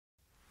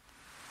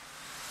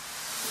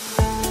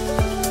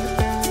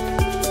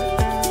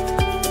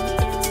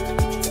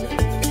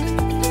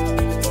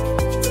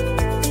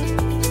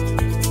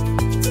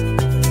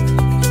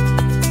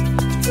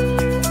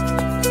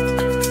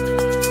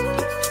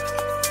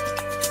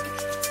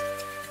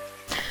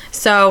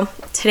So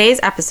today's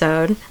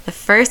episode, the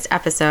first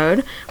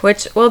episode,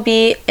 which will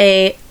be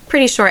a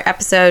pretty short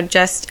episode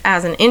just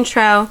as an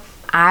intro,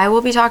 I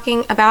will be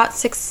talking about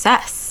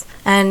success.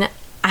 And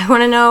I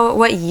want to know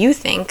what you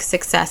think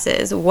success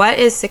is. What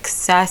is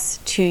success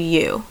to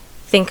you?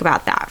 Think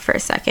about that for a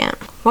second.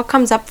 What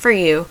comes up for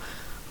you?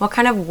 What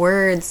kind of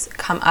words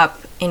come up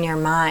in your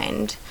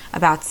mind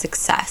about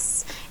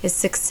success? Is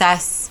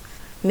success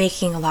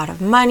making a lot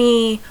of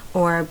money,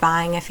 or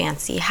buying a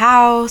fancy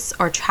house,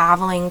 or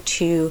traveling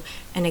to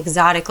an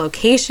exotic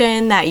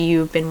location that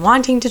you've been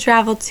wanting to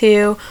travel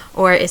to?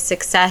 Or is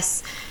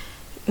success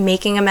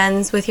making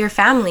amends with your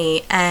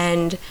family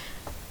and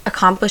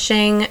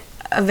accomplishing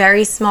a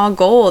very small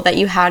goal that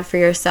you had for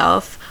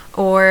yourself,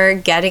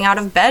 or getting out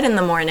of bed in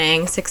the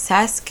morning?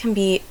 Success can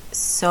be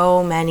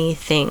so many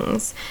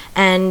things,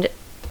 and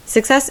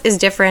success is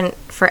different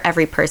for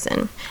every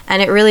person,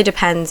 and it really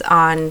depends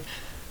on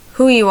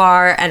who you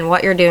are and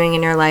what you're doing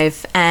in your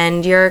life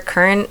and your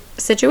current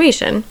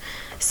situation.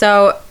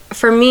 So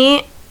for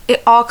me,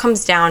 it all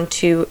comes down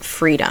to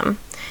freedom.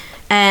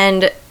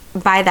 And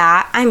by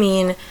that, I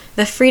mean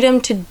the freedom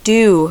to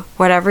do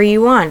whatever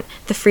you want,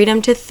 the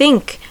freedom to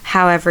think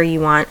however you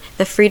want,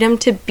 the freedom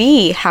to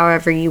be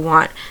however you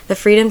want, the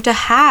freedom to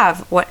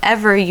have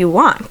whatever you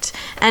want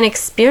and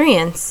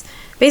experience.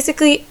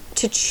 Basically,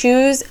 to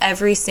choose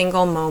every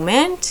single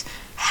moment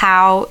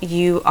how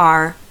you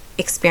are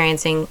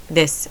experiencing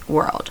this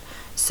world.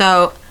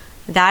 So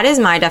that is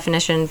my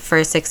definition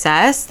for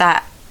success,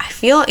 that I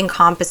feel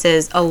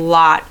encompasses a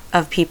lot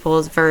of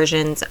people's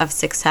versions of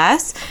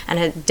success, and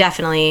it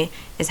definitely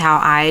is how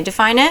I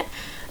define it.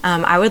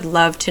 I would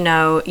love to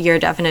know your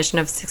definition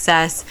of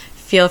success.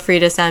 Feel free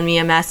to send me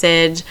a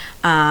message.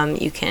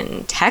 You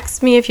can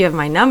text me if you have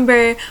my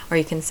number, or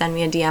you can send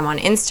me a DM on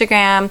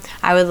Instagram.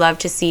 I would love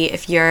to see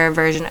if your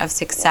version of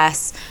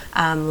success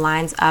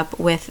lines up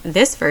with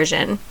this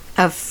version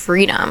of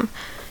freedom.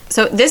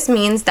 So this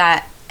means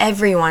that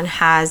everyone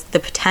has the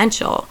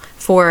potential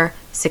for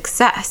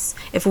success.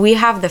 If we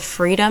have the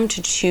freedom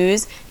to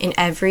choose in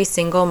every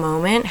single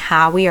moment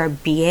how we are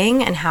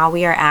being and how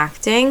we are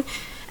acting,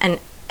 and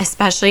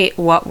especially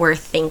what we're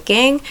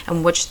thinking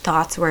and which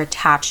thoughts we're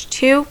attached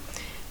to,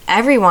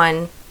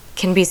 everyone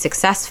can be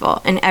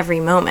successful in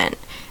every moment.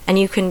 And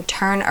you can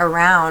turn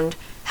around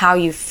how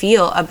you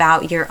feel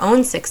about your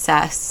own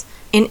success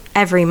in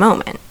every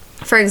moment.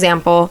 For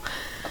example,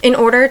 in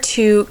order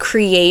to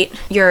create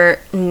your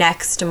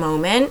next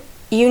moment,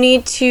 you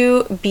need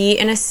to be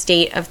in a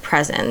state of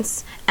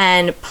presence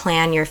and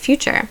plan your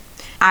future.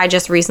 I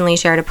just recently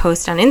shared a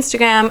post on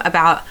Instagram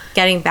about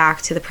getting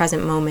back to the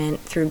present moment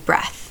through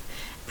breath.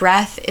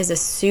 Breath is a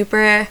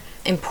super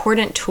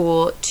important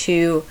tool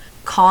to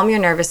calm your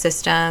nervous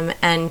system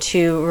and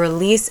to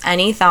release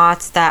any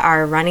thoughts that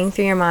are running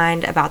through your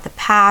mind about the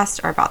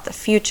past or about the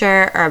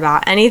future or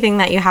about anything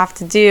that you have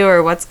to do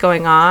or what's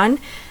going on,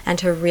 and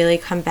to really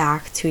come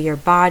back to your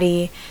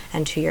body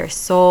and to your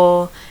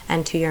soul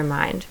and to your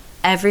mind.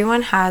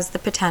 Everyone has the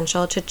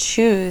potential to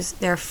choose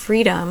their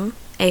freedom,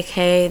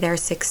 aka their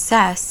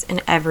success,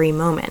 in every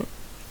moment.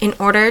 In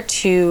order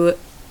to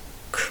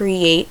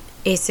create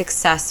a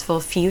successful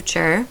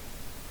future,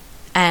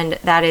 and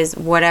that is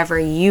whatever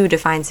you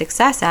define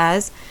success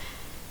as,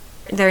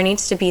 there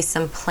needs to be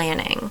some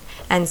planning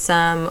and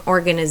some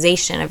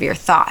organization of your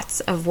thoughts,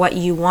 of what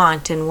you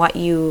want and what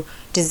you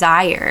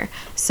desire.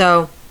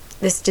 So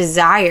this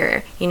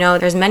desire,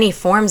 there's many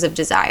forms of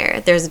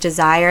desire. There's a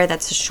desire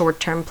that's a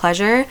short-term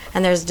pleasure,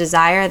 and there's a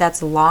desire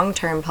that's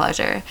long-term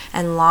pleasure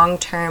and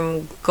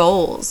long-term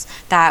goals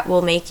that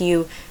will make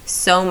you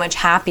so much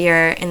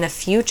happier in the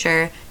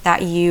future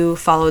that you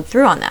followed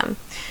through on them.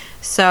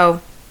 So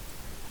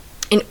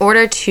in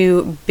order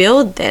to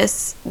build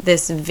this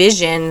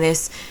vision,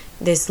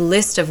 this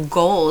list of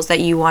goals that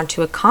you want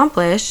to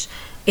accomplish,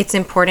 it's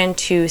important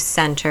to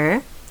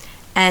center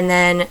and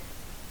then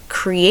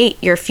create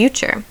your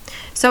future.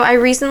 So I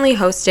recently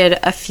hosted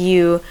a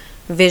few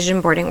vision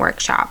boarding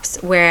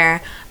workshops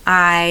where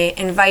I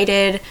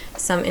invited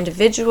some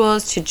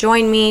individuals to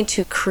join me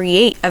to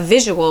create a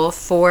visual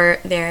for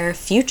their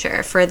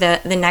future, for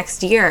the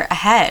next year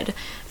ahead,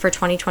 for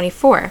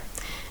 2024.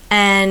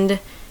 And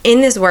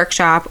in this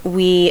workshop,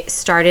 we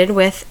started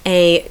with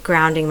a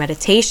grounding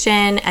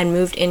meditation and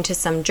moved into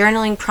some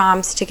journaling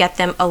prompts to get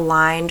them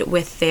aligned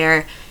with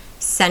their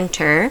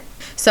center.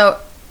 So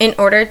in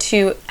order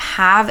to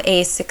have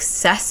a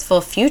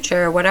successful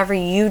future, whatever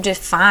you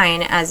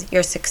define as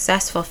your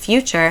successful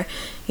future,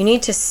 you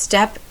need to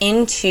step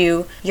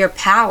into your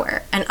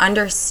power and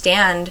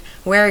understand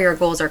where your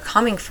goals are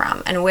coming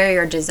from and where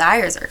your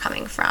desires are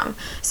coming from.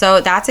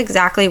 So that's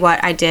exactly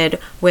what I did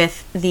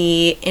with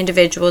the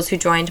individuals who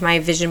joined my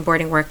vision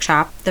boarding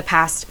workshop the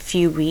past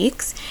few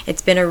weeks.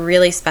 It's been a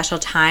really special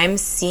time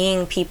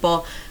seeing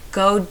people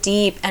go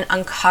deep and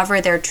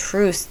uncover their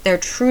truths, their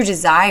true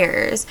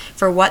desires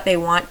for what they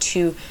want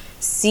to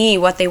see,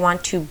 what they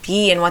want to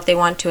be, and what they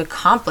want to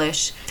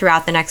accomplish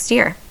throughout the next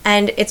year.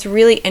 And it's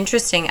really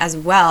interesting as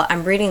well.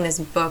 I'm reading this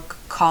book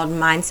called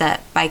Mindset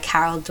by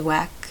Carol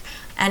Dweck,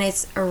 and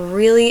it's a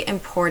really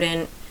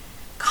important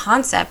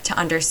concept to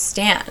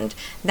understand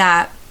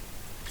that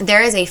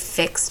there is a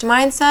fixed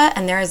mindset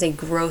and there is a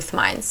growth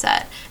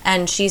mindset.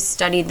 And she's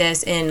studied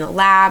this in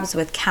labs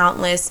with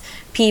countless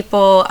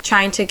people,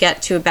 trying to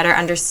get to a better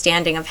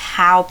understanding of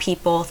how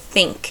people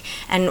think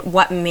and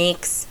what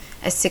makes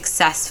a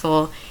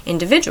successful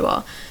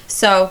individual.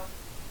 So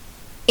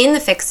in the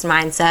fixed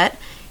mindset,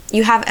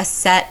 you have a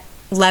set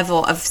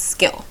level of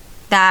skill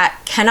that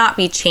cannot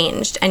be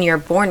changed and you're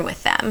born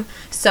with them.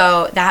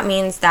 So that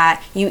means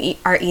that you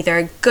are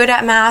either good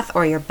at math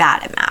or you're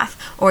bad at math,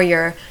 or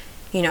you're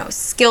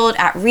skilled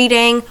at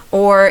reading,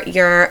 or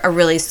you're a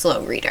really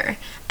slow reader.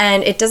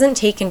 And it doesn't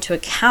take into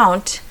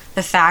account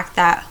the fact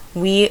that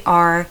we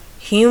are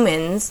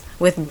humans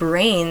with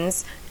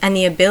brains and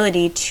the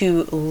ability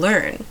to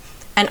learn.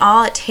 And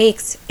all it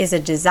takes is a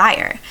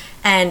desire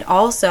and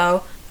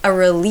also a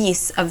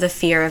release of the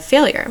fear of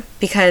failure.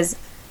 Because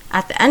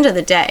at the end of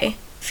the day,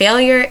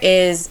 failure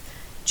is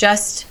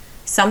just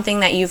something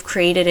that you've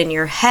created in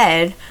your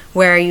head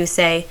where you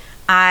say,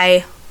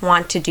 I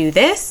want to do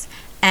this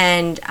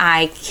and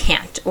I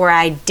can't, or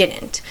I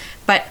didn't.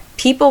 But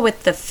people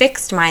with the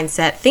fixed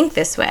mindset think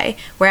this way,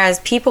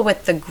 whereas people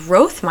with the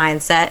growth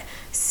mindset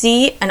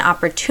see an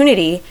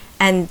opportunity,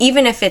 and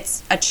even if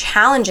it's a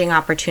challenging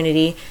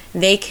opportunity,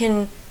 they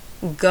can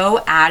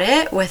go at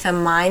it with a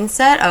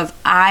mindset of,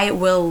 I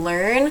will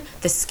learn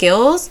the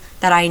skills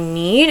that I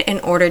need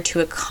in order to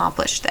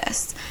accomplish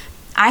this.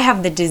 I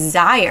have the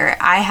desire,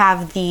 I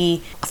have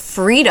the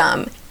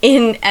freedom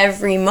in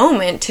every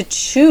moment to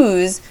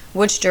choose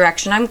which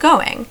direction I'm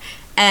going.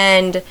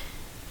 And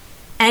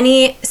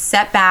any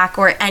setback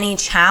or any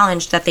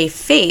challenge that they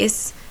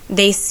face,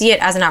 they see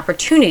it as an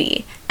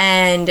opportunity.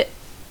 And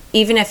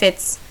even if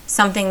it's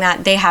something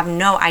that they have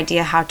no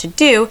idea how to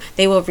do,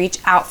 they will reach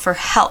out for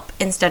help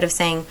instead of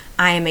saying,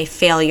 I am a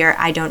failure,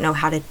 I don't know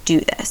how to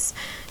do this.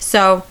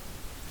 So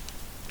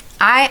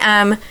I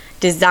am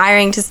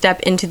desiring to step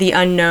into the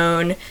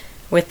unknown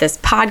with this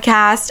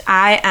podcast.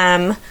 I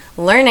am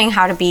learning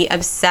how to be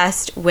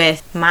obsessed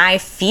with my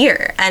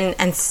fear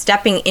and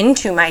stepping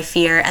into my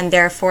fear and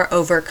therefore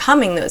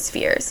overcoming those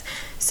fears.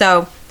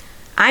 So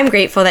I'm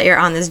grateful that you're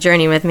on this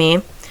journey with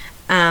me.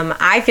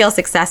 I feel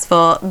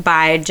successful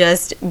by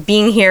just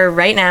being here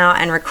right now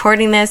and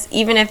recording this,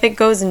 even if it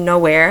goes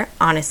nowhere,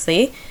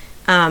 honestly.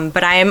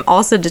 But I am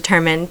also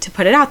determined to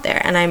put it out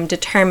there, and I'm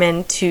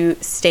determined to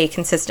stay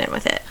consistent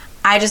with it.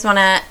 I just want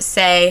to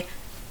say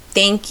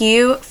thank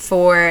you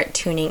for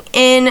tuning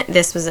in.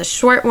 This was a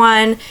short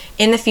one.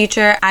 In the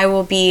future, I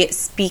will be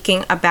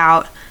speaking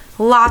about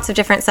lots of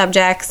different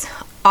subjects,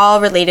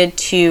 all related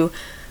to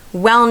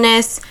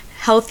wellness,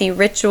 healthy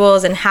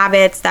rituals and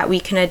habits that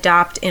we can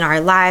adopt in our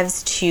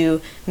lives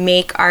to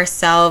make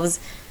ourselves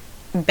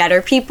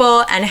better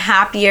people and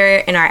happier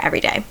in our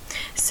everyday.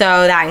 So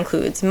that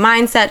includes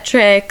mindset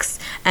tricks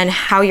and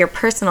how your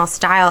personal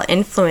style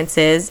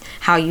influences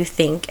how you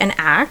think and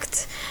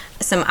act,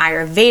 some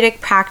Ayurvedic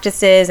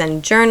practices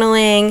and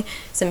journaling,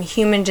 some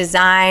human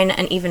design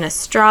and even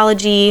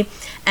astrology.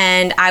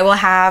 And I will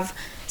have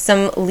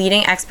some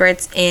leading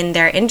experts in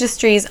their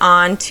industries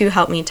on to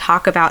help me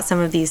talk about some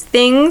of these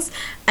things,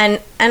 and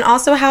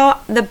also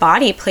how the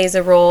body plays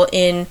a role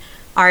in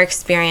our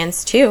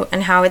experience too,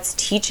 and how it's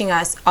teaching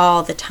us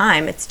all the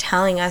time. It's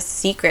telling us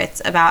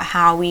secrets about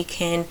how we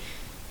can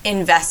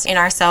invest in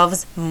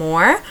ourselves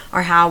more,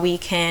 or how we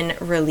can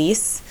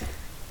release,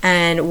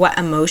 and what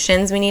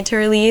emotions we need to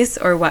release,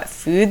 or what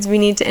foods we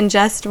need to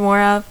ingest more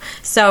of.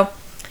 So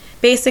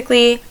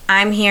basically,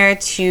 I'm here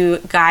to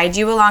guide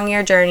you along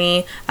your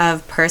journey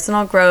of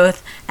personal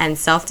growth and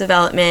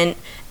self-development,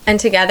 and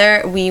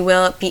together we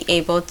will be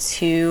able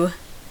to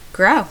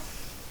grow.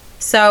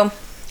 So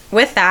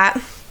with that,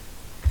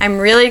 I'm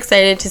really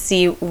excited to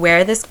see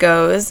where this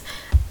goes.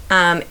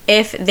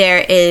 If there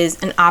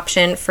is an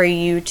option for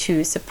you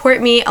to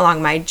support me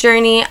along my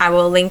journey, I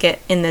will link it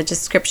in the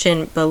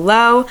description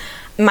below.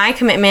 My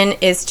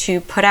commitment is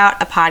to put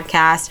out a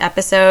podcast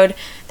episode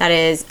that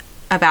is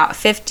about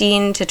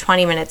 15 to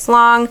 20 minutes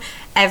long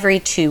every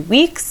 2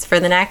 weeks for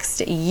the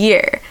next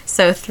year.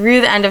 So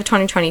through the end of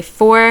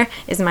 2024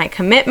 is my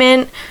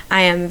commitment.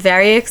 I am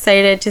very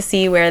excited to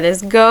see where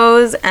this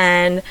goes,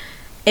 and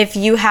if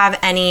you have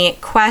any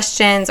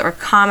questions or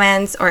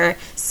comments or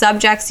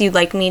subjects you'd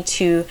like me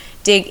to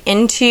dig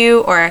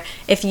into, or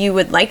if you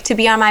would like to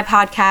be on my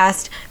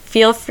podcast,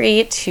 feel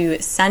free to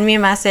send me a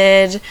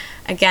message.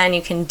 Again,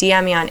 you can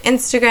DM me on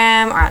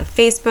Instagram or on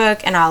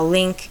Facebook, and I'll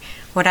link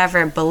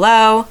whatever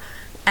below.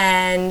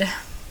 And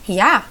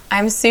yeah,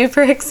 I'm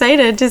super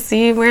excited to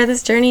see where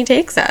this journey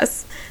takes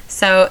us.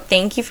 So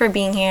thank you for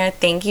being here.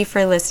 Thank you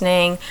for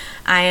listening.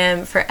 I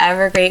am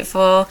forever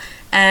grateful,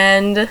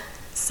 and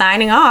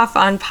signing off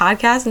on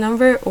podcast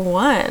number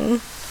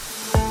 1.